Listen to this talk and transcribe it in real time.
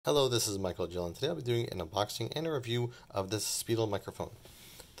Hello, this is Michael Jill, and today I'll be doing an unboxing and a review of this Spedal microphone.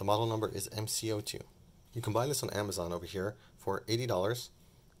 The model number is MC02. You can buy this on Amazon over here for $80,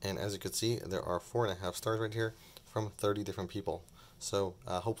 and as you can see, there are 4.5 stars right here from 30 different people. So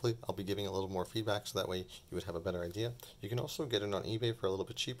hopefully I'll be giving a little more feedback so that way you would have a better idea. You can also get it on eBay for a little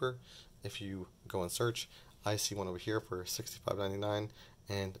bit cheaper if you go and search. I see one over here for $65.99,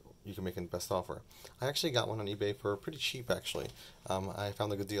 and you can make a best offer. I actually got one on eBay for pretty cheap actually. I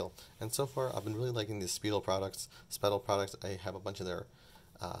found a good deal, and so far I've been really liking these Spedal products. I have a bunch of their,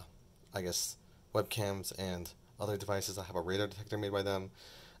 I guess, webcams and other devices. I have a radar detector made by them,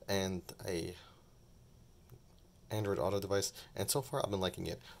 and a Android Auto device, and so far I've been liking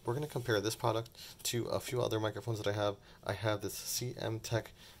it. We're going to compare this product to a few other microphones that I have. I have this CMteck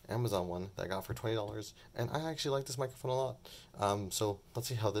Amazon one that I got for $20, and I actually like this microphone a lot. So let's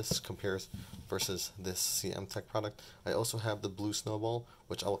see how this compares versus this CMteck product. I also have the blue Snowball,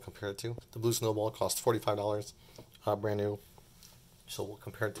 which I will compare it to. The blue Snowball costs $45, brand new, so we'll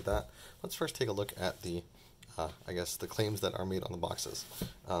compare it to that. Let's first take a look at the, I guess, the claims that are made on the boxes.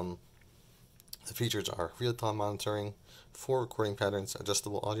 The features are real-time monitoring, 4 recording patterns,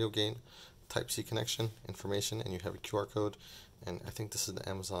 adjustable audio gain, Type-C connection, information, and you have a QR code, and I think this is the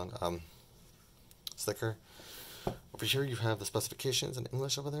Amazon sticker. Over here you have the specifications in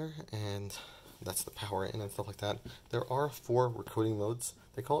English over there, and that's the power in and stuff like that. There are 4 recording modes.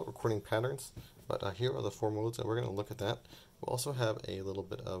 They call it recording patterns, but here are the 4 modes, and we're going to look at that. We'll also have a little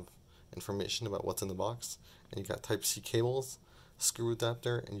bit of information about what's in the box, and you got Type-C cables, screw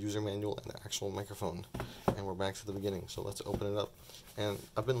adapter, and user manual, and the actual microphone. And we're back to the beginning, so let's open it up. And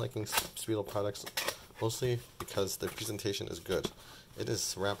I've been liking Spedal products mostly because their presentation is good. It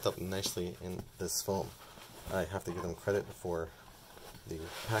is wrapped up nicely in this foam. I have to give them credit for the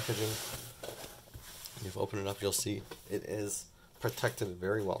packaging. If you open it up, you'll see it is protected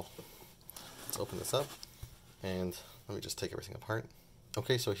very well. Let's open this up, and let me just take everything apart.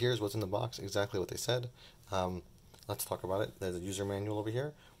 Okay, so here's what's in the box, exactly what they said. Let's talk about it. There's a user manual over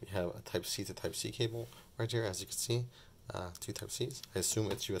here. We have a Type-C to Type-C cable right here, as you can see. 2 Type-Cs. I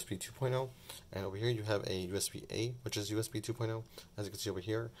assume it's USB 2.0. And over here you have a USB-A, which is USB 2.0, as you can see over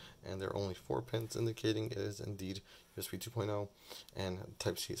here. And there are only 4 pins indicating it is indeed USB 2.0. And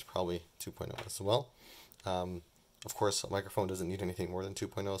Type-C is probably 2.0 as well. Of course, a microphone doesn't need anything more than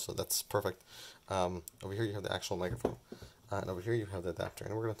 2.0, so that's perfect. Over here you have the actual microphone. And over here you have the adapter,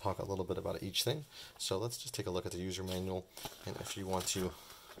 and we're going to talk a little bit about each thing. So let's just take a look at the user manual, and if you want to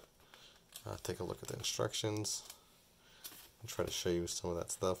take a look at the instructions and try to show you some of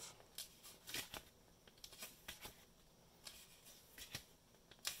that stuff.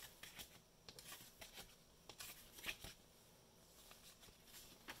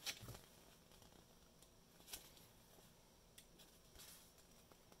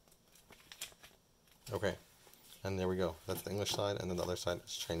 Okay. And there we go. That's the English side, and then the other side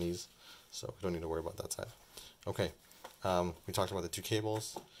is Chinese, so we don't need to worry about that side. Okay, we talked about the 2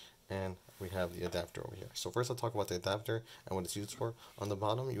 cables, and we have the adapter over here. So first I'll talk about the adapter and what it's used for. On the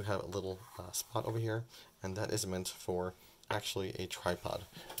bottom you have a little spot over here, and that is meant for actually a tripod.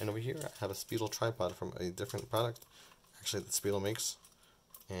 And over here I have a Spedal tripod from a different product, actually that Spedal makes,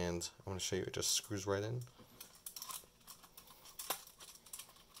 and I'm going to show you, it just screws right in.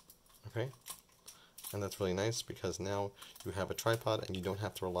 Okay. And that's really nice because now you have a tripod and you don't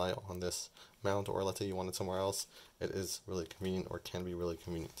have to rely on this mount, or let's say you want it somewhere else. It is really convenient, or can be really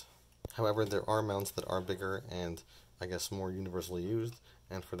convenient. However, there are mounts that are bigger and I guess more universally used,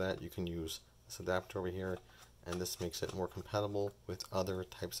 and for that you can use this adapter over here, and this makes it more compatible with other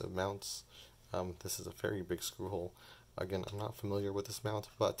types of mounts. This is a very big screw hole. Again, I'm not familiar with this mount,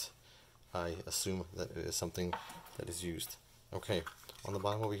 but I assume that it is something that is used. Okay, on the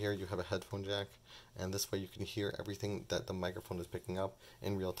bottom over here you have a headphone jack, and this way you can hear everything that the microphone is picking up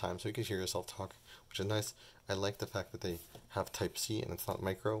in real time, so you can hear yourself talk, which is nice. I like the fact that they have Type-C and it's not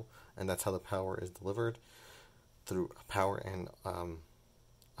micro, and that's how the power is delivered through power, and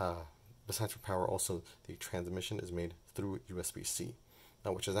besides for power, also the transmission is made through USB-C,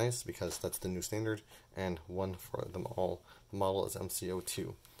 which is nice because that's the new standard, and one for them all. The model is MC02,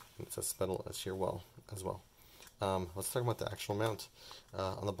 and it says Spedal as here as well. Let's talk about the actual mount.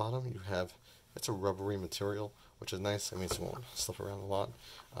 On the bottom you have, it's a rubbery material, which is nice. It means it won't slip around a lot.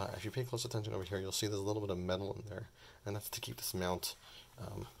 If you pay close attention over here, you'll see there's a little bit of metal in there, and that's to keep this mount,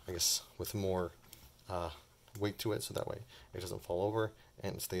 I guess, with more weight to it, so that way it doesn't fall over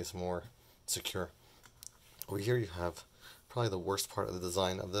and it stays more secure. Over here you have probably the worst part of the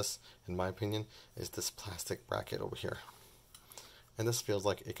design of this, in my opinion, is this plastic bracket over here. And this feels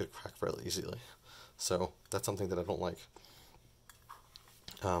like it could crack fairly easily. So that's something that I don't like.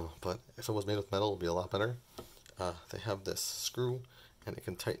 But if it was made with metal, it would be a lot better. They have this screw, and it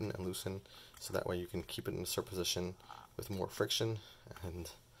can tighten and loosen, so that way you can keep it in a certain position with more friction, and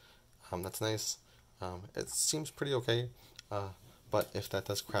that's nice. It seems pretty okay, but if that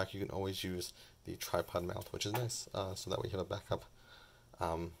does crack, you can always use the tripod mount, which is nice, so that way you have a backup,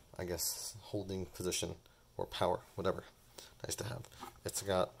 I guess, holding position or power, whatever. Nice to have. It's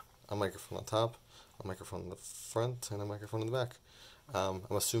got a microphone on top, a microphone in the front, and a microphone in the back. I'm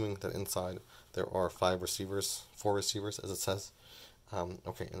assuming that inside there are 4 receivers, as it says.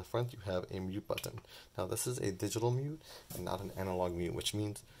 Okay, in the front you have a mute button. Now this is a digital mute and not an analog mute, which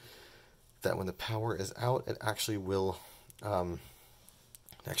means that when the power is out, it actually will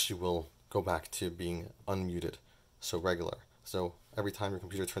go back to being unmuted, so regular. So every time your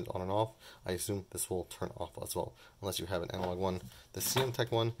computer turns on and off, I assume this will turn off as well, unless you have an analog one. The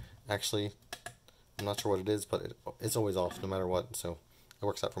CMteck one, actually, I'm not sure what it is, but it's always off no matter what, so it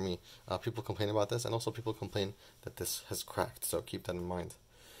works out for me. People complain about this, and also people complain that this has cracked, so keep that in mind.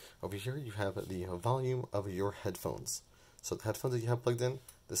 Over here you have the volume of your headphones. So the headphones that you have plugged in,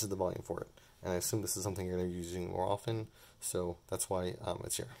 this is the volume for it. And I assume this is something you're going to be using more often, so that's why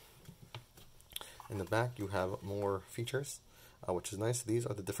it's here. In the back you have more features, which is nice. These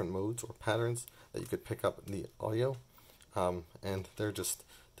are the different modes or patterns that you could pick up the audio, and they're just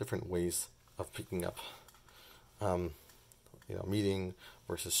different ways of picking up meeting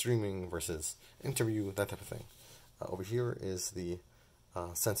versus streaming versus interview, that type of thing. Over here is the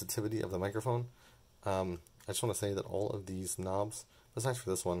sensitivity of the microphone. I just want to say that all of these knobs, besides for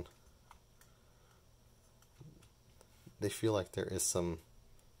this one, they feel like there is some,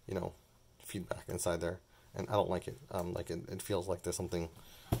 feedback inside there, and I don't like it. It feels like there's something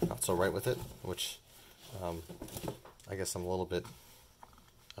not so right with it, which I guess I'm a little bit.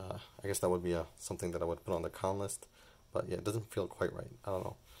 I guess that would be something that I would put on the con list, but yeah, it doesn't feel quite right. I don't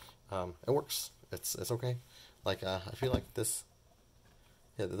know. It works. It's okay. I feel like this.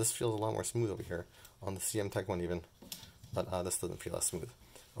 Yeah, this feels a lot more smooth over here on the CMteck one even, but this doesn't feel as smooth.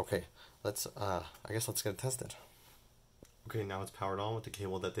 Okay, let's. I guess let's get it tested. Okay, now it's powered on with the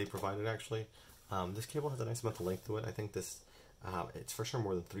cable that they provided. Actually, this cable has a nice amount of length to it. I think this, it's for sure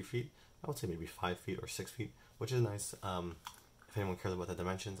more than 3 feet. I would say maybe 5 feet or 6 feet, which is nice. If anyone cares about the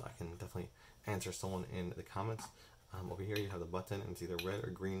dimensions, I can definitely answer someone in the comments. Over here you have the button, and it's either red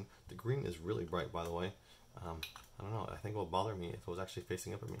or green. The green is really bright, by the way. I don't know, I think it will bother me if it was actually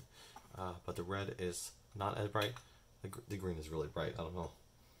facing up at me. But the red is not as bright. The green is really bright. I don't know.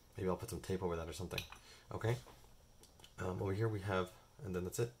 Maybe I'll put some tape over that or something. Okay. Over here we have, and then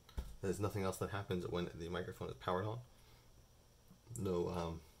that's it. There's nothing else that happens when the microphone is powered on.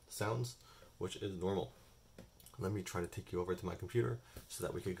 No sounds, which is normal. Let me try to take you over to my computer so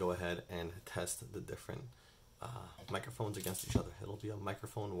that we could go ahead and test the different microphones against each other. It'll be a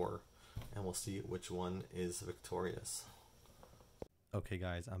microphone war, and we'll see which one is victorious. Okay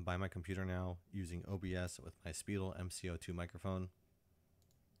guys, I'm by my computer now using OBS with my Spedal MC02 microphone.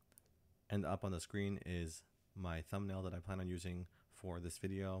 And up on the screen is my thumbnail that I plan on using for this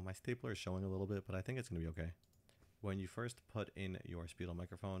video. My stapler is showing a little bit, but I think it's going to be okay. When you first put in your Spedal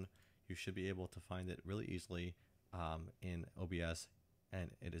microphone, you should be able to find it really easily in OBS,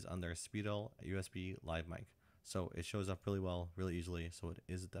 and it is under Spedal USB Live Mic. So it shows up really well, really easily, so it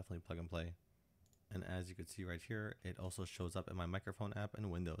is definitely plug and play. And as you can see right here, it also shows up in my microphone app in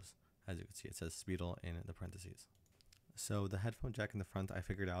Windows. As you can see, it says Spedal in the parentheses. So the headphone jack in the front, I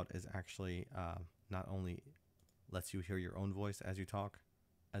figured out, is actually not only lets you hear your own voice as you talk,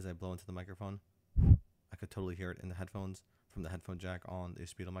 as I blow into the microphone. I could totally hear it in the headphones from the headphone jack on the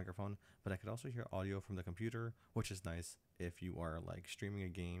Spedal microphone, but I could also hear audio from the computer, which is nice if you are like streaming a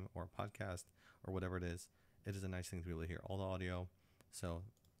game or a podcast or whatever it is. It is a nice thing to be able to hear all the audio. So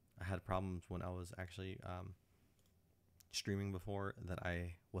I had problems when I was actually streaming before that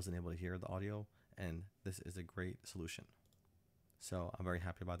I wasn't able to hear the audio, and this is a great solution. So I'm very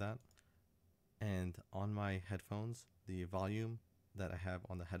happy about that. And on my headphones, the volume that I have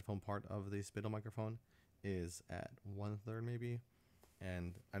on the headphone part of the Spedal microphone is at 1/3 maybe,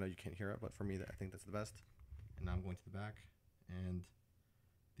 and I know you can't hear it, but for me I think that's the best. And now I'm going to the back, and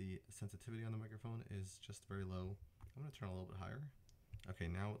the sensitivity on the microphone is just very low. I'm going to turn a little bit higher. Okay,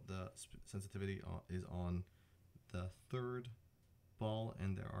 now the sensitivity is on the 3rd ball,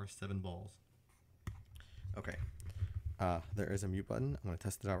 and there are 7 balls. Okay, there is a mute button. I'm going to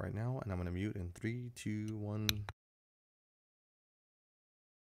test it out right now, and I'm going to mute in 3, 2, 1.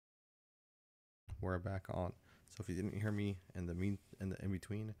 We're back on. So if you didn't hear me in the in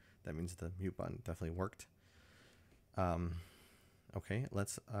between, that means the mute button definitely worked. Okay,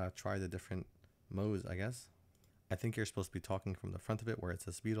 let's try the different modes, I guess. I think you're supposed to be talking from the front of it where it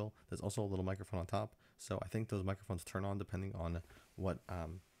says Spedal. There's also a little microphone on top, so I think those microphones turn on depending on what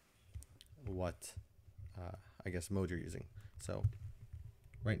I guess mode you're using. So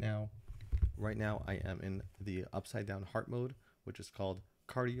right now I am in the upside down heart mode, which is called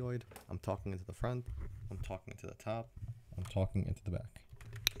cardioid. I'm talking into the front, I'm talking into the top, I'm talking into the back.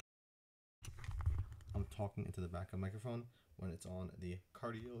 I'm talking into the back of the microphone when it's on the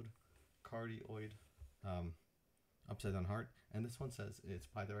cardioid upside down heart, and this one says it's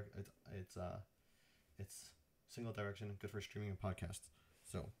it's single direction, good for streaming and podcasts.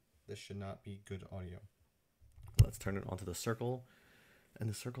 So this should not be good audio. Let's turn it onto the circle, and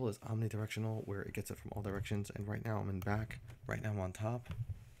the circle is omnidirectional, where it gets it from all directions. And right now I'm in back, right now I'm on top,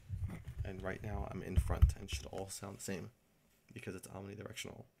 and right now I'm in front, and it should all sound the same because it's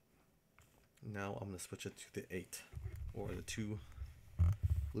omnidirectional. Now I'm going to switch it to the 8, or the 2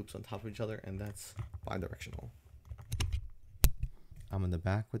 loops on top of each other, and that's bidirectional. I'm in the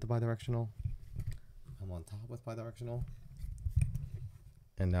back with the bidirectional, I'm on top with bidirectional,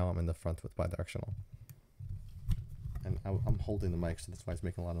 and now I'm in the front with bidirectional. And I'm holding the mic, so that's why it's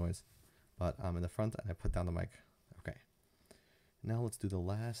making a lot of noise. But I'm in the front and I put down the mic. Okay. Now let's do the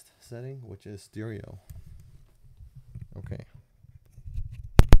last setting, which is stereo. Okay.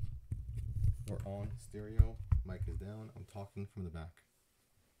 We're on stereo, mic is down, I'm talking from the back.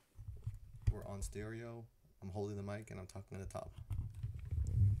 We're on stereo, I'm holding the mic and I'm talking at the top.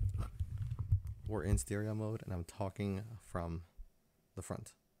 We're in stereo mode and I'm talking from the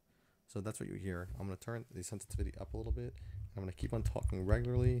front. So that's what you hear. I'm going to turn the sensitivity up a little bit. I'm going to keep on talking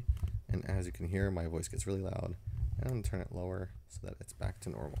regularly, and as you can hear, my voice gets really loud. And I'm going to turn it lower so that it's back to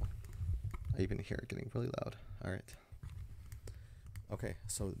normal. I even hear it getting really loud. All right. Okay,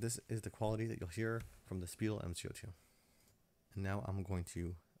 so this is the quality that you'll hear from the Spedal MC02. And now I'm going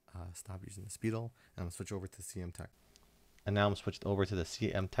to stop using the Spedal, and I'm going to switch over to CMteck. And now I'm switched over to the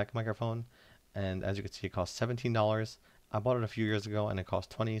CMteck microphone, and as you can see, it costs $17. I bought it a few years ago and it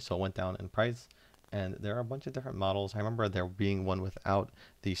cost $20, so it went down in price. And there are a bunch of different models. I remember there being one without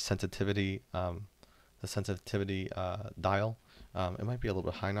the sensitivity dial. It might be a little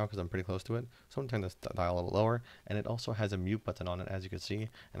bit high now because I'm pretty close to it. So I'm going to turn this dial a little lower. And it also has a mute button on it, as you can see.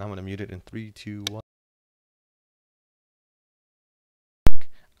 And I'm going to mute it in 3, 2, 1.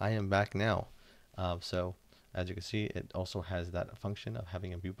 I am back now. So as you can see, it also has that function of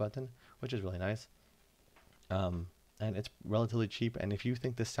having a mute button, which is really nice. And it's relatively cheap, and if you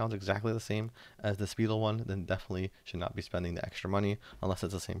think this sounds exactly the same as the Spedal one, then definitely should not be spending the extra money unless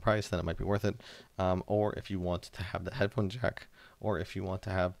it's the same price. Then it might be worth it. Or if you want to have the headphone jack, or if you want to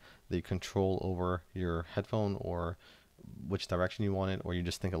have the control over your headphone or which direction you want it, or you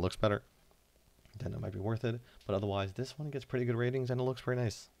just think it looks better, then it might be worth it. But otherwise, this one gets pretty good ratings and it looks pretty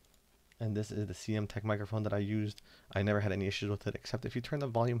nice. And this is the CMteck microphone that I used. I never had any issues with it, except if you turn the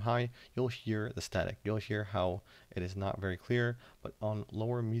volume high, you'll hear the static. You'll hear how it is not very clear, but on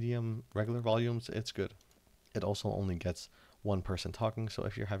lower, medium, regular volumes, it's good. It also only gets one person talking, so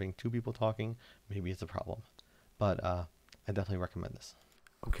if you're having 2 people talking, maybe it's a problem. But I definitely recommend this.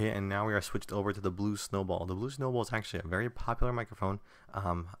 Okay, and now we are switched over to the Blue Snowball. The Blue Snowball is actually a very popular microphone.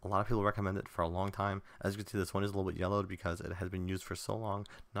 A lot of people recommend it for a long time. As you can see, this one is a little bit yellowed because it has been used for so long,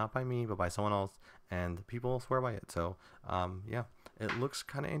 not by me, but by someone else, and people swear by it. So, yeah, it looks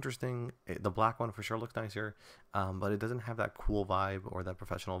kind of interesting. The black one for sure looks nicer, but it doesn't have that cool vibe or that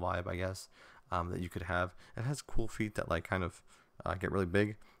professional vibe, I guess, that you could have. It has cool feet that like kind of get really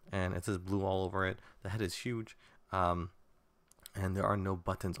big, and it says blue all over it. The head is huge. And there are no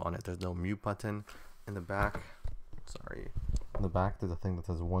buttons on it. There's no mute button. In the back, sorry, in the back there's a thing that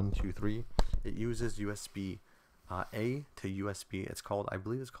says 1, 2, 3. It uses USB A to USB. It's called, I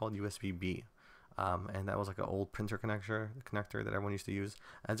believe it's called USB B. And that was like an old printer connector that everyone used to use.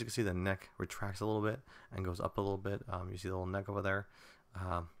 As you can see, the neck retracts a little bit and goes up a little bit. You see the little neck over there,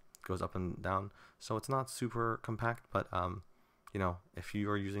 goes up and down. So it's not super compact, but you know, if you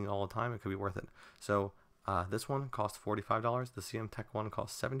are using it all the time, it could be worth it. So this one costs $45, the CMteck one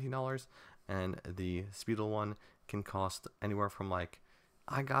costs $17, and the Spedal one can cost anywhere from like,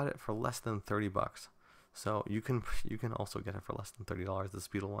 I got it for less than 30 bucks. So you can also get it for less than $30, the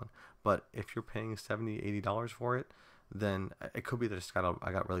Spedal one. But if you're paying $70, $80 for it, then it could be that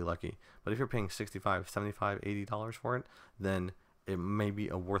I got really lucky. But if you're paying $65, $75, $80 for it, then it may be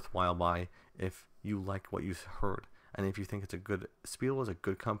a worthwhile buy if you like what you've heard. And if you think it's a good, Spedal is a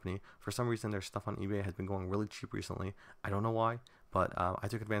good company. For some reason, their stuff on eBay has been going really cheap recently. I don't know why, but I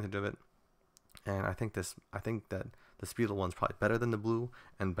took advantage of it. And I think that the Spedal one's probably better than the Blue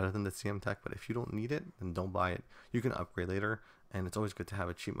and better than the CMteck. But if you don't need it, then don't buy it. You can upgrade later, and it's always good to have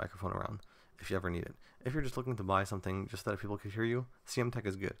a cheap microphone around. if you ever need it. If you're just looking to buy something just so that people could hear you, CMteck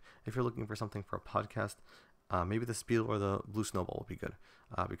is good. If you're looking for something for a podcast, maybe the Spedal or the Blue Snowball will be good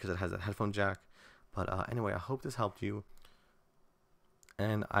because it has a headphone jack. But anyway, I hope this helped you.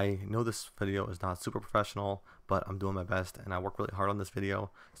 And I know this video is not super professional, but I'm doing my best and I work really hard on this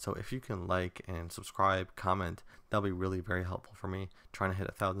video. So if you can like and subscribe, comment, that'll be really very helpful for me trying to hit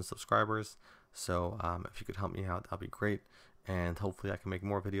 1,000 subscribers. So if you could help me out, that'll be great. And hopefully I can make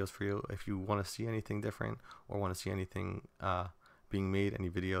more videos for you. If you want to see anything different or want to see anything being made, any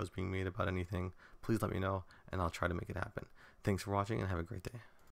videos being made about anything, please let me know and I'll try to make it happen. Thanks for watching and have a great day.